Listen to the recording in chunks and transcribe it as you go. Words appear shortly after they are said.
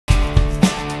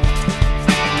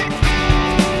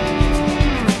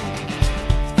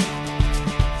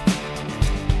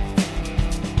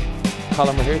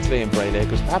Colin, we're here today in Bray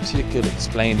Acres. Perhaps you could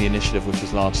explain the initiative which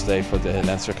was launched today for the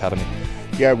Leinster Academy.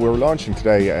 Yeah, we're launching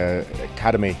today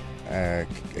a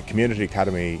community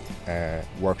academy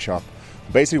workshop.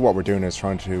 Basically what we're doing is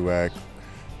trying to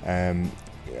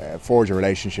forge a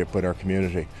relationship with our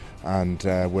community and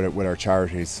with our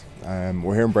charities.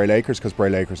 We're here in Bray Acres because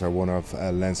Bray Acres are one of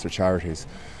Leinster charities.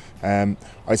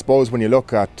 I suppose when you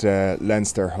look at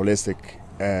Leinster holistic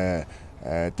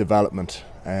development,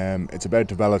 it's about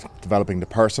developing the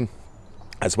person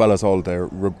as well as all the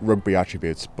rugby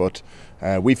attributes, but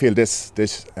we feel this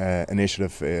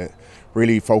initiative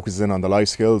really focuses in on the life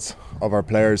skills of our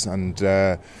players, and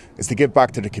it's to give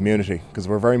back to the community, because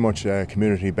we're very much a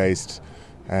community-based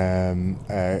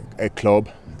a club,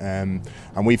 and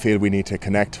we feel we need to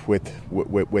connect with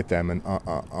them and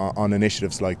on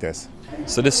initiatives like this.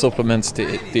 So this supplements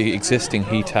the existing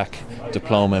HETAC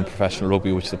diploma in professional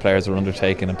rugby which the players are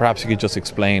undertaking, and perhaps you could just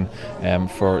explain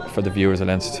for the viewers of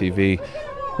Leinster TV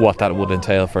what that would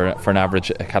entail for an average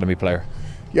academy player.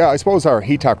 Yeah, I suppose our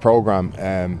HETAC programme,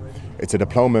 it's a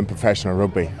diploma in professional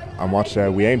rugby, and what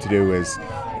we aim to do is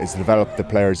develop the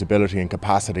players' ability and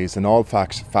capacities in all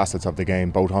facets of the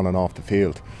game, both on and off the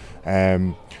field.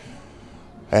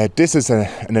 This is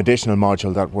an additional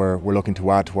module that we're looking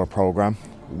to add to our programme.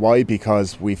 Why?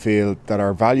 Because we feel that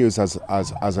our values as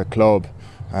a club,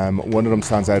 one of them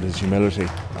stands out as humility,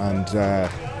 and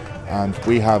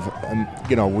we have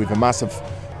we've a massive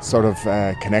sort of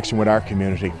connection with our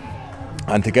community,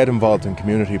 and to get involved in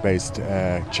community-based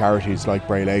charities like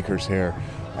Bray Acres here,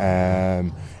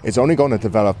 it's only going to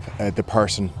develop the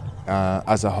person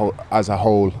as a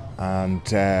whole,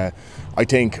 and I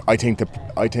think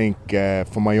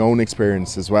from my own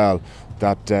experience as well,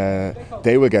 that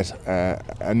they will get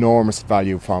enormous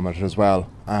value from it as well.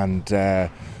 And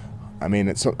I mean,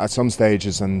 at some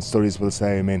stages, and studies will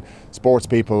say, I mean, sports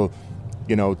people,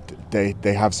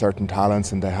 they have certain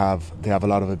talents and they have a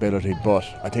lot of ability, but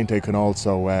I think they can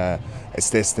also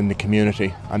assist in the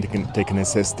community, and they can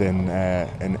assist in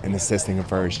assisting in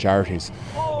various charities.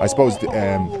 I suppose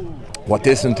what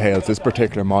this entails, this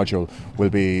particular module,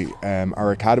 will be our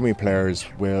academy players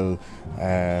will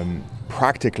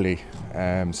practically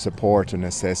support and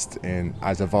assist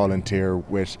as a volunteer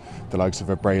with the likes of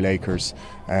a Bray Acres,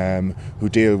 who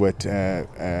deal with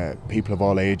people of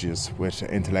all ages with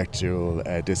intellectual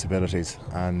disabilities,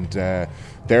 and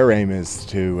their aim is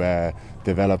to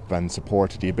develop and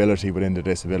support the ability within the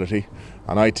disability.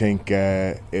 And I think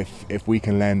if we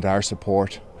can lend our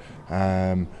support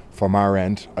from our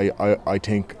end, I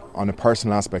think on a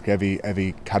personal aspect, every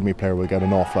academy player will get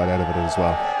an awful lot out of it as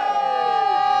well.